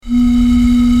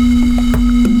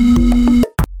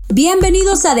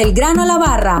Bienvenidos a Del Grano a la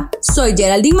Barra. Soy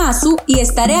Geraldine Masu y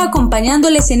estaré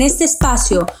acompañándoles en este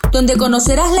espacio donde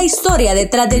conocerás la historia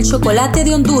detrás del chocolate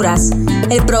de Honduras.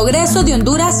 El progreso de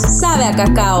Honduras sabe a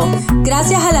cacao,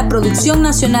 gracias a la producción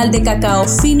nacional de cacao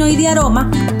fino y de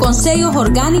aroma, con sellos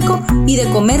orgánicos y de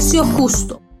comercio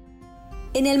justo.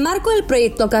 En el marco del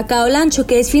proyecto Cacao Lancho,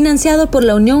 que es financiado por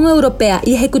la Unión Europea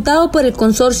y ejecutado por el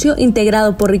consorcio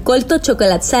integrado por Ricolto,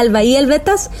 Chocolatsalva y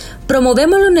Helvetas,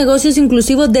 promovemos los negocios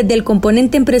inclusivos desde el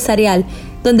componente empresarial,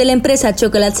 donde la empresa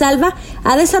Chocolatsalva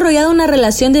ha desarrollado una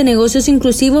relación de negocios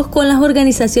inclusivos con las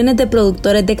organizaciones de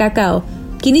productores de cacao,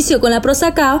 que inició con la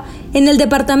Prosacao en el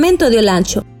departamento de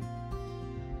Olancho.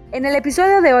 En el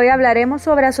episodio de hoy hablaremos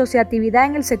sobre asociatividad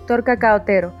en el sector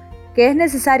cacaotero, que es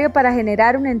necesario para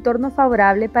generar un entorno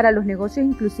favorable para los negocios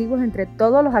inclusivos entre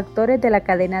todos los actores de la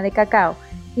cadena de cacao.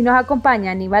 Y nos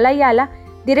acompaña Aníbal Ayala,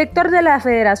 director de la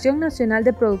Federación Nacional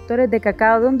de Productores de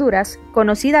Cacao de Honduras,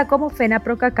 conocida como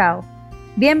FENAPROCACAO.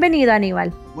 Bienvenido,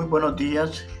 Aníbal. Muy buenos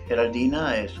días,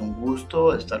 Geraldina. Es un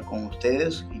gusto estar con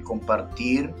ustedes y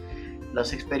compartir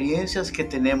las experiencias que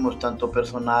tenemos, tanto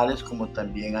personales como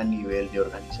también a nivel de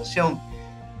organización.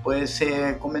 Pues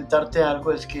comentarte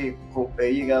algo, es que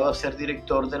he llegado a ser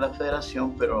director de la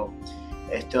federación, pero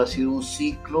este ha sido un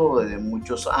ciclo de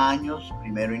muchos años.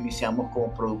 Primero iniciamos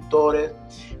como productores,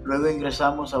 luego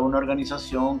ingresamos a una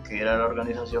organización que era la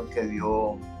organización que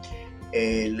dio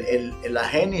la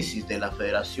génesis de la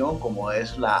federación, como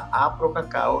es la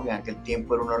APROCACAO, que en aquel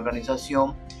tiempo era una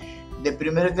organización de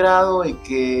primer grado y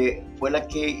que fue la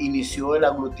que inició el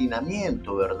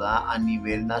aglutinamiento, ¿verdad?, a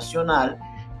nivel nacional,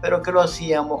 pero que lo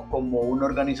hacíamos como una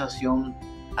organización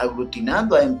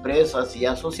aglutinando a empresas y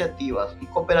asociativas y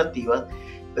cooperativas,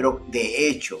 pero de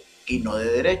hecho y no de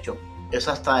derecho. Es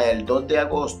hasta el 2 de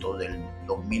agosto del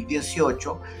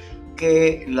 2018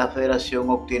 que la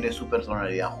federación obtiene su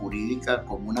personalidad jurídica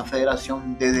como una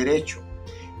federación de derecho.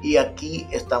 Y aquí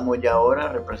estamos ya ahora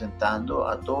representando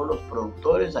a todos los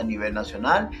productores a nivel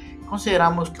nacional.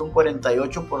 Consideramos que un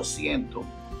 48%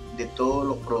 de todos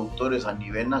los productores a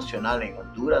nivel nacional en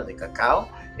Honduras de cacao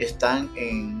están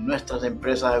en nuestras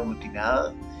empresas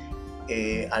aglutinadas,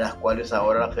 a las cuales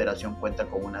ahora la federación cuenta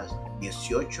con unas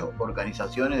 18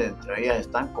 organizaciones, entre ellas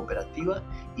están cooperativas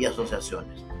y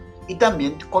asociaciones. Y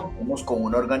también contamos con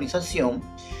una organización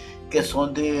que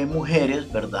son de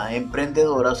mujeres, ¿verdad?,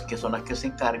 emprendedoras, que son las que se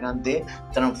encargan de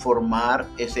transformar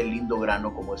ese lindo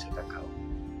grano como es el cacao.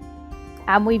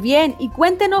 Muy bien. Y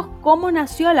cuéntenos cómo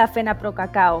nació la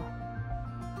FENAPROCACAO.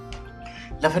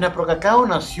 La FENAPROCACAO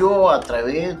nació a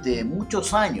través de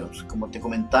muchos años. Como te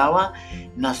comentaba,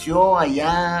 nació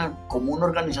allá como una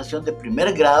organización de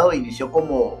primer grado, inició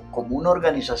como una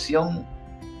organización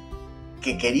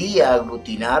que quería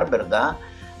aglutinar, ¿verdad?,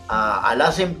 a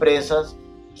las empresas,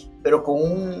 pero con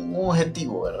un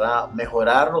objetivo, ¿verdad?,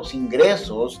 mejorar los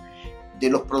ingresos de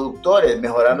los productores,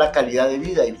 mejorar la calidad de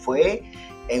vida. Y fue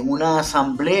en una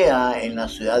asamblea en la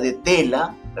ciudad de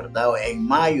Tela, ¿verdad?, en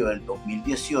mayo del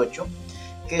 2018,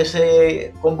 que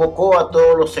se convocó a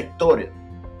todos los sectores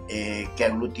que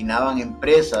aglutinaban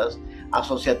empresas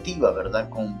asociativas, ¿verdad?,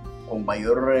 con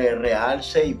mayor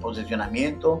realce y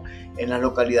posicionamiento en las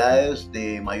localidades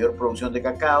de mayor producción de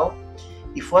cacao.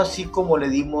 Y fue así como le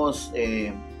dimos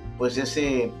pues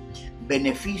ese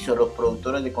beneficio a los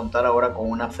productores de contar ahora con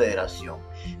una federación.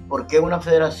 ¿Por qué una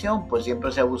federación? Pues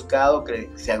siempre se ha buscado que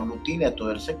se aglutine a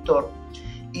todo el sector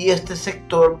y este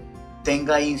sector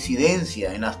tenga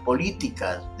incidencia en las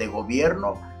políticas de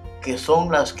gobierno, que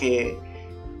son las que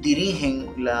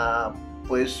dirigen la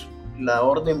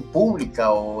orden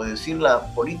pública, o decir, las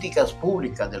políticas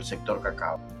públicas del sector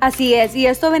cacao. Así es, y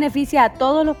esto beneficia a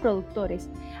todos los productores.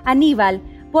 Aníbal,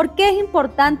 ¿por qué es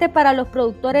importante para los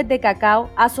productores de cacao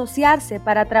asociarse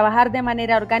para trabajar de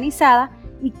manera organizada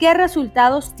y qué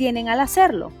resultados tienen al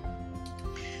hacerlo?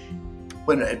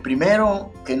 Bueno, el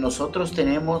primero que nosotros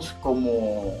tenemos,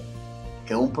 como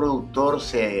que un productor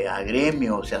se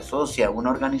agremie o se asocia a una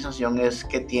organización, es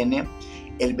que tiene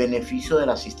el beneficio de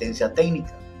la asistencia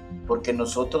técnica, porque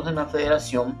nosotros en la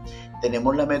federación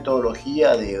tenemos la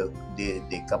metodología de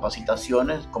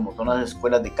capacitaciones, como son las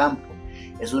escuelas de campo.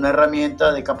 Es una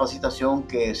herramienta de capacitación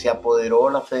que se apoderó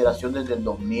la federación desde el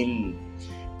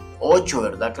 2008,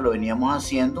 ¿verdad?, que lo veníamos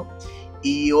haciendo.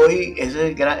 Y hoy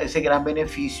ese gran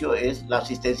beneficio es la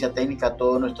asistencia técnica a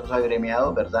todos nuestros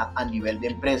agremiados, ¿verdad?, a nivel de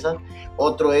empresas.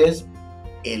 Otro es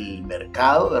el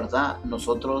mercado, ¿verdad?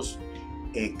 Nosotros,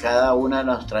 cada una de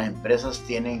nuestras empresas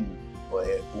tienen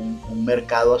un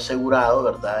mercado asegurado,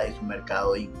 ¿verdad? Es un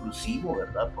mercado inclusivo,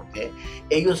 ¿verdad?, porque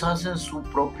ellos hacen su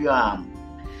propio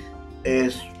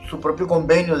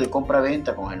convenio de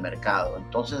compra-venta con el mercado.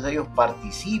 Entonces ellos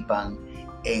participan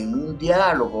en un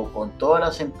diálogo con todas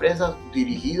las empresas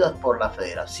dirigidas por la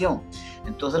federación.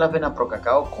 Entonces la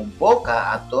FENAPROCACAO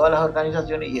convoca a todas las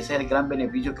organizaciones y ese es el gran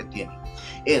beneficio que tiene.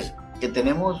 Es que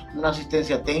tenemos una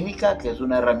asistencia técnica, que es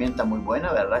una herramienta muy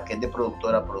buena, ¿verdad? Que es de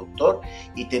productor a productor,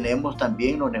 y tenemos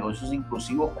también los negocios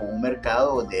inclusivos con un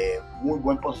mercado de muy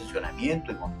buen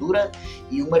posicionamiento en Honduras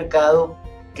y un mercado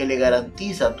que le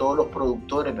garantiza a todos los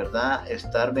productores, ¿verdad?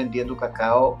 Estar vendiendo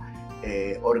cacao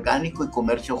orgánico y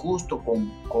comercio justo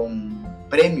con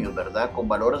premios, ¿verdad? Con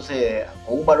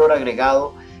un valor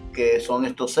agregado que son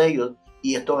estos sellos,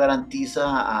 y esto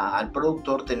garantiza al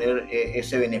productor tener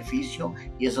ese beneficio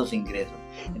y esos ingresos.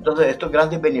 Entonces estos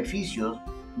grandes beneficios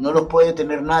no los puede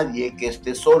tener nadie que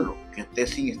esté solo, que esté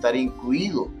sin estar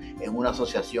incluido en una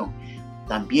asociación.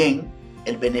 También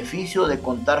el beneficio de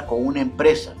contar con una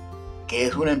empresa, que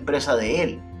es una empresa de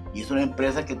él, y es una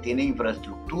empresa que tiene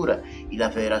infraestructura, y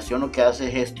la federación lo que hace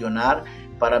es gestionar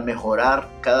para mejorar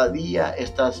cada día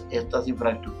estas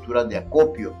infraestructuras de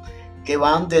acopio, que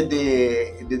van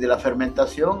desde la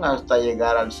fermentación hasta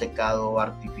llegar al secado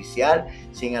artificial,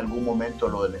 si en algún momento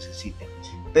lo necesiten.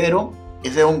 Pero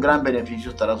ese es un gran beneficio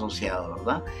estar asociado,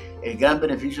 ¿verdad? El gran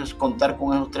beneficio es contar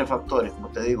con esos tres factores, como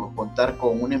te digo, contar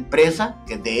con una empresa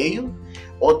que es de ellos,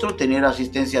 otro, tener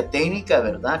asistencia técnica,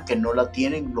 ¿verdad?, que no la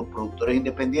tienen los productores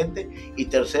independientes, y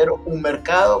tercero, un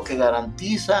mercado que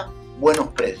garantiza buenos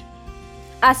precios.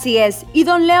 Así es, y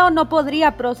don Leo no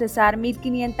podría procesar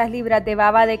 1.500 libras de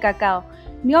baba de cacao,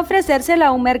 ni ofrecérsela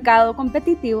a un mercado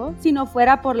competitivo si no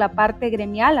fuera por la parte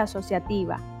gremial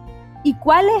asociativa. ¿Y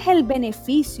cuál es el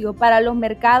beneficio para los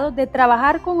mercados de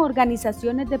trabajar con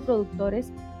organizaciones de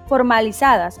productores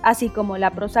formalizadas, así como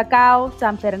la ProSacao,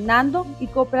 San Fernando y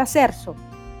Copracerso?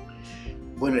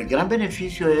 Bueno, el gran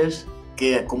beneficio es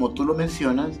que, como tú lo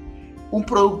mencionas, un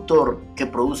productor que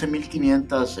produce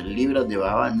 1.500 libras de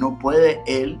baba no puede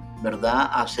él, ¿verdad?,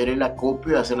 hacer el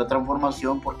acopio y hacer la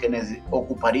transformación, porque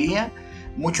ocuparía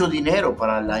mucho dinero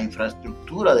para la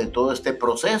infraestructura de todo este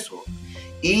proceso.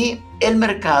 Y el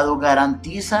mercado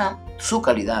garantiza su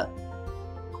calidad.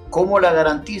 ¿Cómo la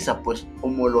garantiza? Pues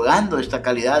homologando esta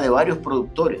calidad de varios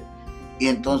productores. Y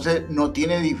entonces no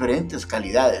tiene diferentes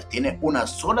calidades, tiene una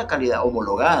sola calidad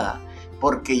homologada,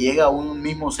 porque llega a un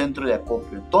mismo centro de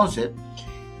acopio. Entonces,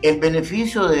 el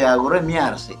beneficio de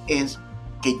agremiarse es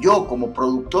que yo como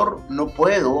productor no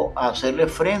puedo hacerle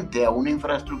frente a una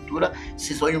infraestructura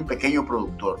si soy un pequeño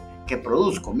productor que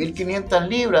produzco 1.500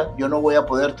 libras. Yo no voy a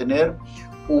poder tener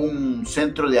un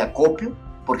centro de acopio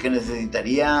porque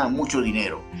necesitaría mucho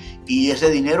dinero, y ese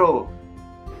dinero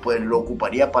pues lo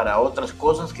ocuparía para otras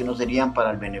cosas que no serían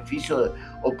para el beneficio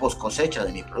o post cosecha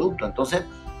de mi producto. Entonces,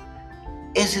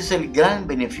 ese es el gran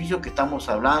beneficio que estamos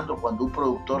hablando cuando un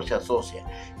productor se asocia,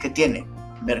 que tiene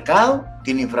mercado,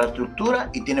 tiene infraestructura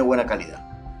y tiene buena calidad.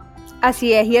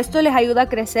 Así es, y esto les ayuda a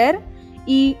crecer,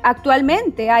 y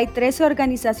actualmente hay 13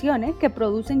 organizaciones que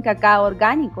producen cacao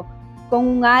orgánico, con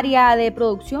un área de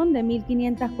producción de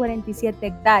 1.547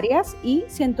 hectáreas y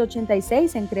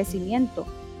 186 en crecimiento.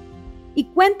 Y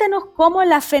cuéntenos cómo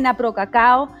la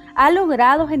FENAPROCACAO ha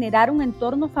logrado generar un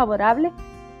entorno favorable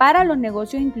para los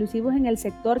negocios inclusivos en el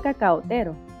sector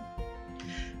cacaotero.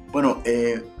 Bueno,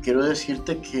 quiero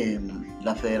decirte que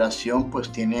la federación pues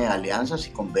tiene alianzas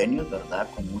y convenios, ¿verdad?,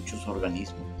 con muchos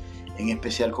organismos, en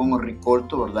especial con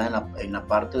Horricolto, ¿verdad?, en la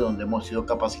parte donde hemos sido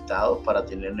capacitados para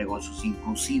tener negocios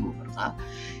inclusivos, ¿verdad?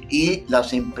 Y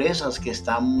las empresas que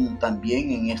están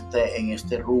también en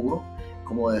este rubro,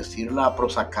 como decir la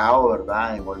ProSacao,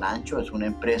 ¿verdad?, en Olancho, es una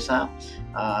empresa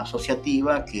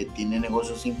asociativa que tiene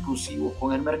negocios inclusivos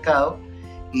con el mercado,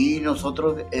 y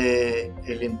nosotros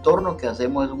el entorno que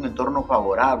hacemos es un entorno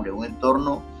favorable, un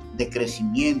entorno de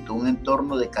crecimiento, un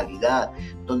entorno de calidad,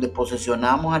 donde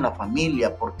posicionamos a la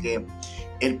familia, porque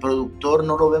el productor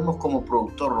no lo vemos como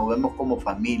productor, lo vemos como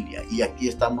familia, y aquí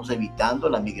estamos evitando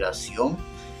la migración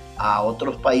a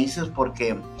otros países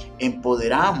porque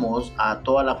empoderamos a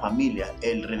toda la familia.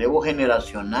 El relevo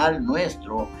generacional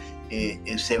nuestro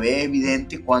se ve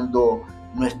evidente cuando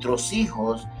nuestros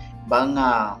hijos van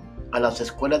a las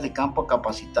escuelas de campo a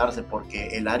capacitarse,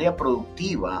 porque el área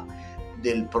productiva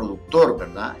del productor,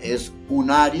 ¿verdad?, es un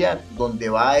área donde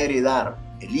va a heredar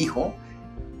el hijo.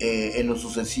 En lo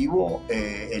sucesivo,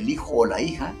 el hijo o la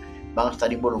hija van a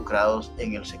estar involucrados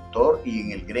en el sector y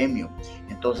en el gremio.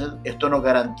 Entonces, esto nos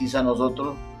garantiza a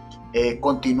nosotros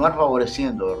continuar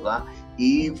favoreciendo, ¿verdad?,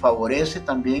 y favorece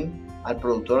también al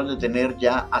productor de tener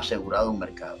ya asegurado un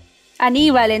mercado.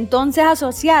 Aníbal, entonces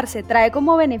asociarse trae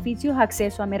como beneficios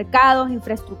acceso a mercados,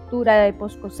 infraestructura de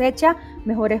post cosecha,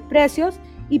 mejores precios,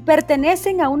 y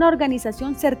pertenecen a una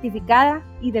organización certificada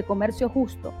y de comercio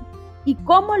justo. y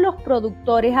cómo los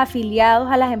productores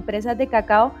afiliados a las empresas de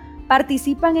cacao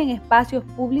participan en espacios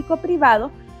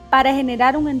público-privados para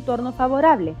generar un entorno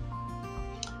favorable.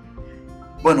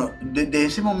 Bueno, desde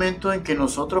ese momento en que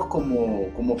nosotros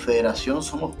como federación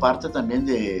somos parte también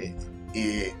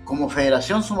como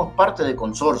federación somos parte de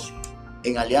consorcios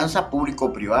en alianza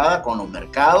público-privada con los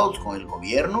mercados, con el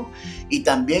gobierno, y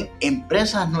también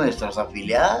empresas nuestras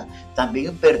afiliadas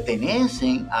también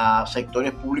pertenecen a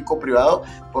sectores público-privados.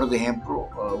 Por ejemplo,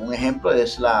 un ejemplo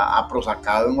es la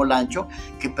Aprosacado en Olancho,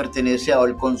 que pertenece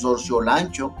al consorcio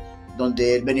Olancho,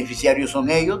 donde el beneficiario son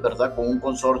ellos, ¿verdad? Con un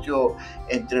consorcio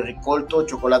entre Ricolto,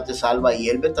 Chocolate Salva y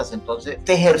Elvetas. Entonces,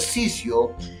 este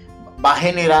ejercicio va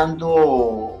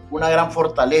generando una gran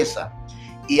fortaleza,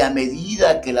 y a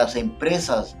medida que las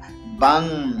empresas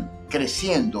van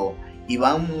creciendo y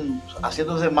van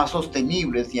haciéndose más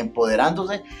sostenibles y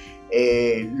empoderándose,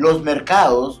 los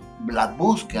mercados las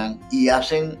buscan y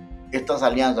hacen estas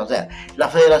alianzas. O sea, la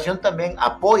federación también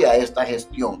apoya esta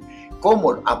gestión.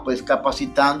 ¿Cómo? Pues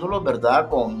capacitándolos, ¿verdad?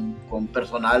 Con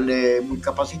personal muy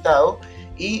capacitado,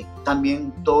 y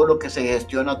también todo lo que se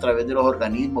gestiona a través de los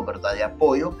organismos, ¿verdad?, de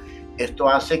apoyo. Esto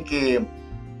hace que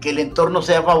el entorno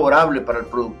sea favorable para el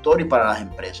productor y para las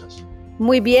empresas.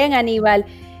 Muy bien, Aníbal.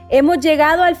 Hemos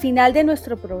llegado al final de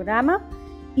nuestro programa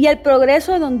y el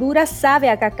progreso de Honduras sabe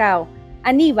a cacao.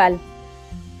 Aníbal,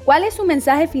 ¿cuál es su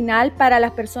mensaje final para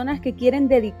las personas que quieren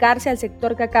dedicarse al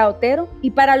sector cacaotero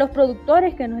y para los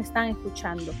productores que nos están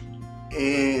escuchando?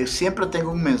 Siempre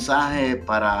tengo un mensaje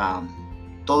para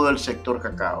todo el sector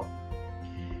cacao.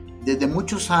 Desde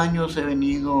muchos años he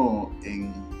venido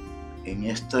en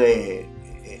esta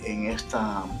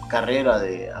carrera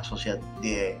de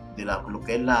lo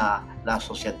que es la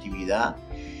asociatividad,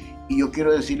 y yo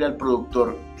quiero decirle al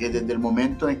productor que desde el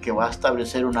momento en que va a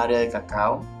establecer un área de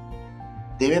cacao,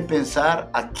 debe pensar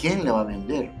a quién le va a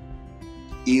vender.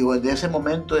 Y desde ese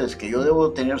momento es que yo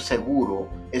debo tener seguro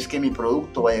es que mi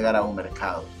producto va a llegar a un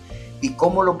mercado. ¿Y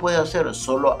cómo lo puede hacer?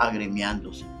 Solo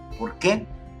agremiándose. ¿Por qué?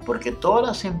 Porque todas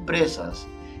las empresas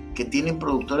que tienen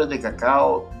productores de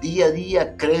cacao día a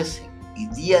día crecen y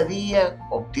día a día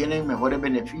obtienen mejores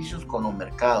beneficios con los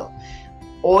mercados.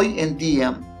 Hoy en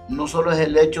día no solo es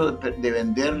el hecho de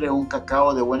venderle un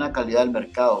cacao de buena calidad al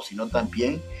mercado, sino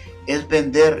también es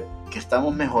vender que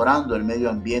estamos mejorando el medio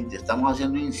ambiente, estamos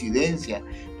haciendo incidencia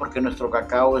porque nuestro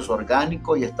cacao es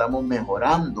orgánico y estamos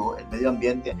mejorando el medio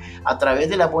ambiente a través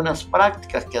de las buenas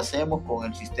prácticas que hacemos con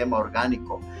el sistema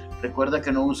orgánico. Recuerda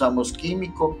que no usamos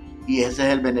químicos y ese es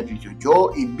el beneficio.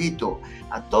 Yo invito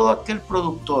a todo aquel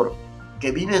productor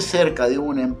que vive cerca de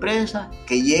una empresa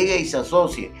que llegue y se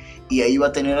asocie, y ahí va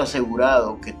a tener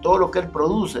asegurado que todo lo que él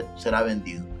produce será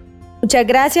vendido. Muchas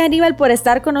gracias, Aníbal, por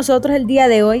estar con nosotros el día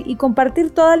de hoy y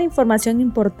compartir toda la información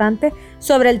importante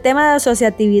sobre el tema de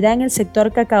asociatividad en el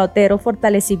sector cacaotero,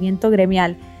 fortalecimiento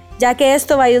gremial, ya que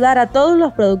esto va a ayudar a todos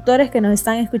los productores que nos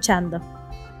están escuchando.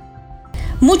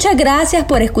 Muchas gracias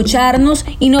por escucharnos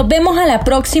y nos vemos a la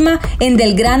próxima en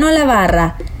Del Grano a la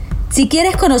Barra. Si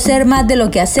quieres conocer más de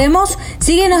lo que hacemos,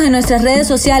 síguenos en nuestras redes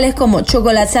sociales como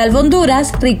Chocolate Salva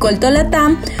Honduras, Ricolto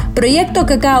Latam, Proyecto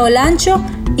Cacao Olancho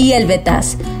y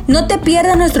Elvetas. No te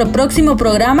pierdas nuestro próximo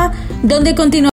programa donde continuamos